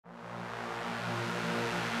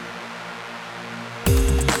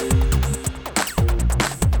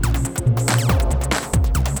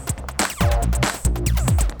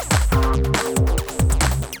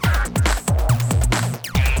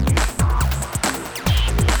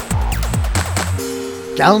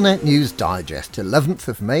Galnet News Digest, 11th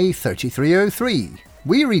of May 3303.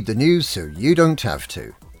 We read the news so you don't have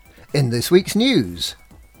to. In this week's news,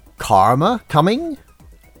 Karma coming?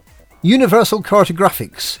 Universal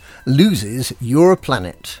Cartographics loses your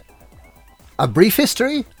planet. A brief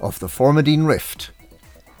history of the Formidine Rift.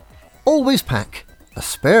 Always pack a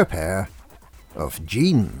spare pair of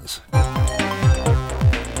jeans.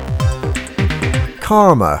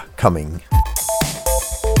 Karma coming.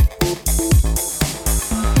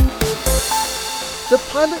 The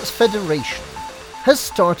Pilots Federation has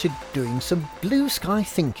started doing some blue sky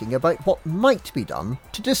thinking about what might be done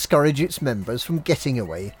to discourage its members from getting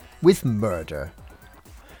away with murder.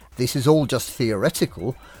 This is all just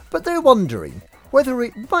theoretical, but they're wondering whether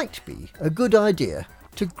it might be a good idea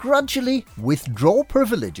to gradually withdraw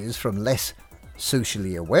privileges from less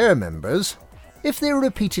socially aware members if they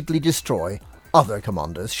repeatedly destroy other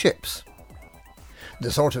commanders' ships.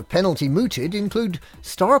 The sort of penalty mooted include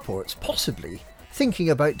starports possibly thinking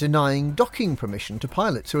about denying docking permission to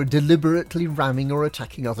pilots who are deliberately ramming or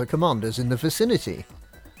attacking other commanders in the vicinity,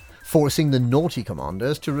 forcing the naughty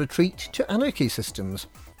commanders to retreat to anarchy systems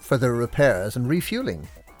for their repairs and refuelling.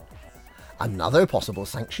 Another possible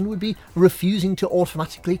sanction would be refusing to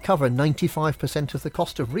automatically cover 95% of the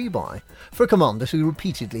cost of rebuy for commanders who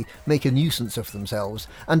repeatedly make a nuisance of themselves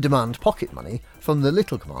and demand pocket money from the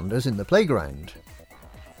little commanders in the playground.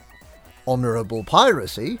 Honourable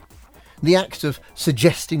piracy, the act of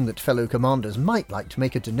suggesting that fellow commanders might like to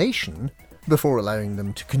make a donation before allowing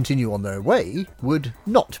them to continue on their way, would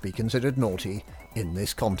not be considered naughty in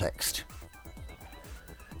this context.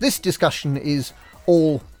 This discussion is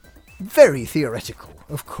all very theoretical,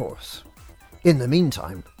 of course. In the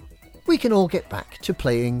meantime, we can all get back to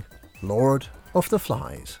playing Lord of the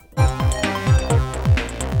Flies.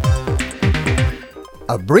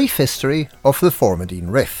 A brief history of the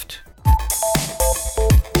Formidine Rift.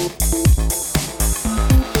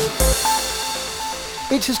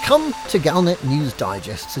 It has come to Galnet News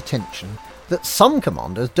Digest's attention that some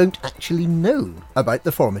commanders don't actually know about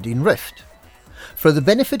the Formidine Rift. For the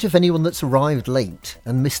benefit of anyone that's arrived late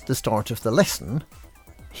and missed the start of the lesson,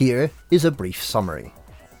 here is a brief summary.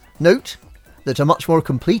 Note that a much more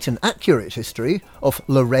complete and accurate history of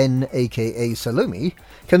Loren aka Salome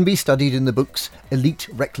can be studied in the books Elite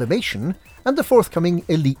Reclamation and the forthcoming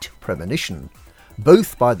Elite Premonition,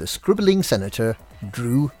 both by the scribbling senator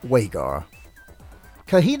Drew Wagar.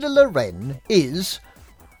 Kahina Loren is,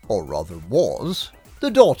 or rather was,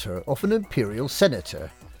 the daughter of an imperial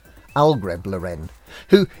senator, Algreb Loren,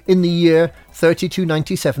 who in the year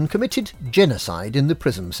 3297 committed genocide in the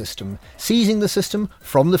Prism system, seizing the system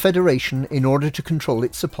from the Federation in order to control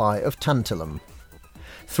its supply of tantalum.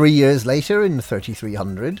 3 years later, in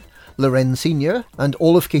 3300, Loren Sr. and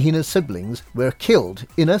all of Kahina's siblings were killed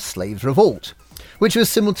in a slaves' revolt, which was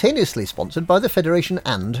simultaneously sponsored by the Federation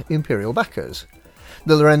and imperial backers.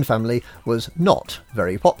 The Loren family was not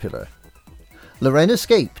very popular. Loren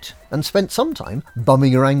escaped and spent some time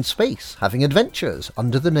bumming around space, having adventures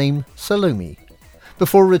under the name Salome,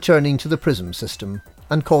 before returning to the Prism system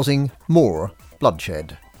and causing more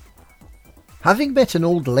bloodshed. Having met an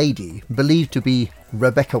old lady believed to be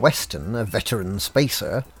Rebecca Weston, a veteran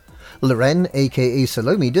spacer, Loren aka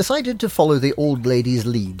Salome decided to follow the old lady's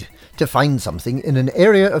lead to find something in an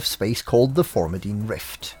area of space called the Formidine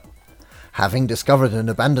Rift. Having discovered an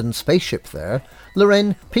abandoned spaceship there,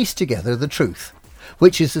 Loren pieced together the truth,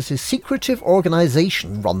 which is that a secretive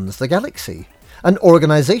organisation runs the galaxy, an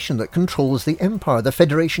organisation that controls the Empire, the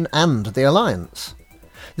Federation and the Alliance.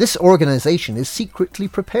 This organisation is secretly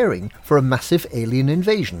preparing for a massive alien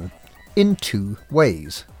invasion, in 2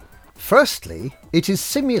 ways. Firstly, it is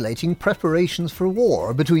simulating preparations for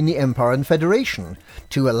war between the Empire and Federation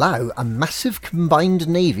to allow a massive combined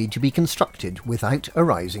navy to be constructed without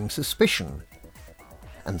arousing suspicion.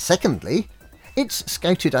 And secondly, it's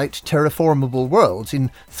scouted out terraformable worlds in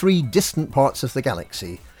 3 distant parts of the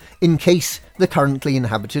galaxy, in case the currently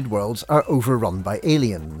inhabited worlds are overrun by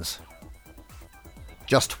aliens.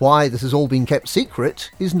 Just why this has all been kept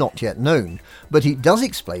secret is not yet known, but it does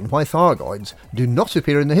explain why Thargoids do not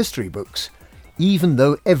appear in the history books, even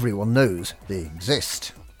though everyone knows they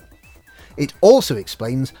exist. It also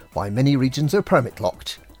explains why many regions are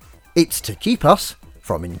permit-locked. It's to keep us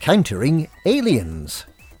from encountering aliens.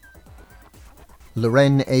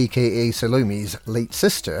 Loren aka Salome's late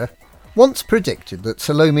sister once predicted that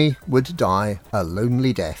Salome would die a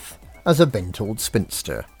lonely death as a bent old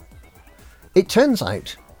spinster. It turns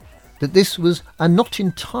out that this was a not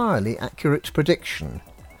entirely accurate prediction,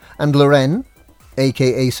 and Loren,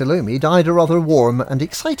 aka Salome, died a rather warm and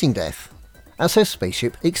exciting death as her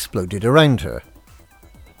spaceship exploded around her.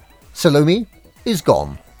 Salome, is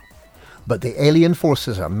gone. But the alien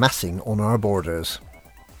forces are massing on our borders.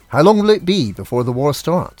 How long will it be before the war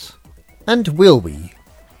starts? And will we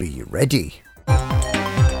be ready?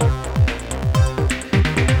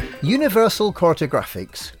 Universal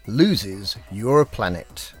Cartographics loses your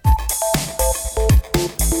planet.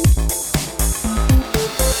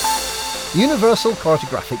 Universal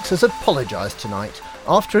Cartographics has apologised tonight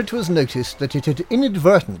after it was noticed that it had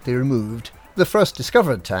inadvertently removed the first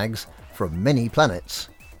discovered tags from many planets.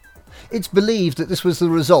 It's believed that this was the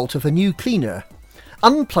result of a new cleaner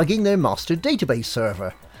unplugging their master database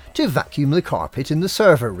server to vacuum the carpet in the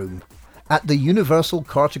server room at the Universal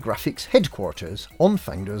Cartographics headquarters on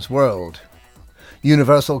Founders World.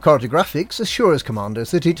 Universal Cartographics assures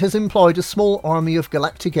commanders that it has employed a small army of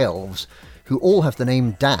galactic elves, who all have the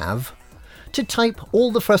name DAV, to type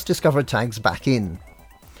all the first discovered tags back in,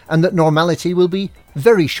 and that normality will be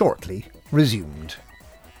very shortly resumed.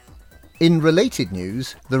 In related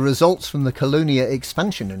news, the results from the Colonia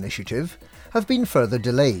expansion initiative have been further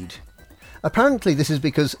delayed. Apparently this is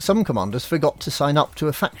because some commanders forgot to sign up to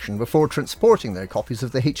a faction before transporting their copies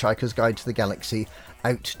of the Hitchhiker's Guide to the Galaxy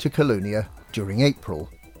out to Colonia during April.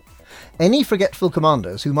 Any forgetful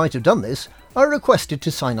commanders who might have done this are requested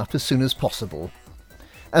to sign up as soon as possible,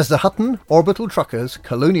 as the Hutton Orbital Truckers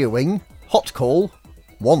Colonia Wing Hot Call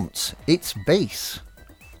wants its base.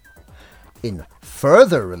 In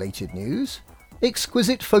further related news,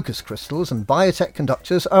 exquisite focus crystals and biotech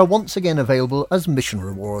conductors are once again available as mission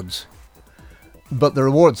rewards. But the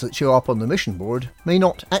rewards that show up on the mission board may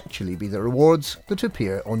not actually be the rewards that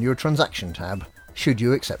appear on your transaction tab, should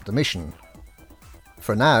you accept the mission.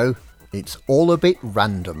 For now, it's all a bit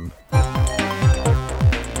random.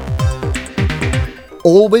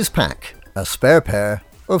 Always pack a spare pair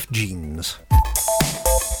of jeans.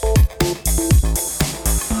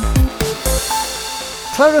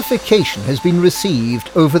 Clarification has been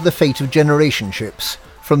received over the fate of generation ships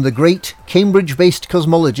from the great Cambridge-based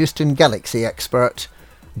cosmologist and galaxy expert,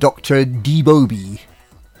 Dr. DeBobie.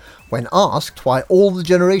 When asked why all the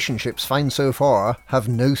generation ships found so far have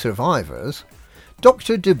no survivors,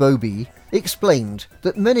 Dr. DeBobie explained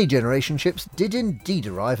that many generation ships did indeed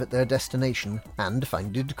arrive at their destination and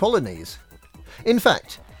founded colonies. In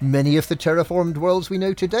fact, many of the terraformed worlds we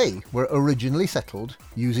know today were originally settled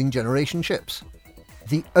using generation ships.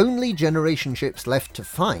 The only generation ships left to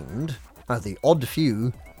find are the odd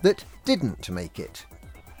few that didn't make it.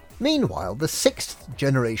 Meanwhile, the 6th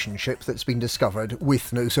generation ship that's been discovered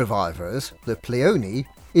with no survivors, the Pleione,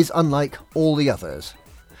 is unlike all the others.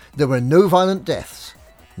 There were no violent deaths,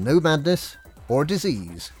 no madness or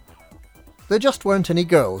disease. There just weren't any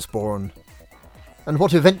girls born. And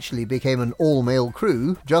what eventually became an all-male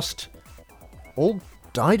crew just all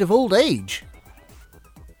died of old age.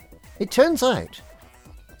 It turns out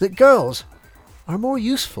that girls are more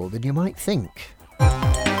useful than you might think.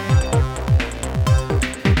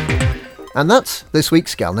 And that's this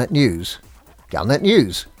week's Galnet News. Galnet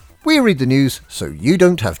News. We read the news so you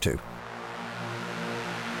don't have to.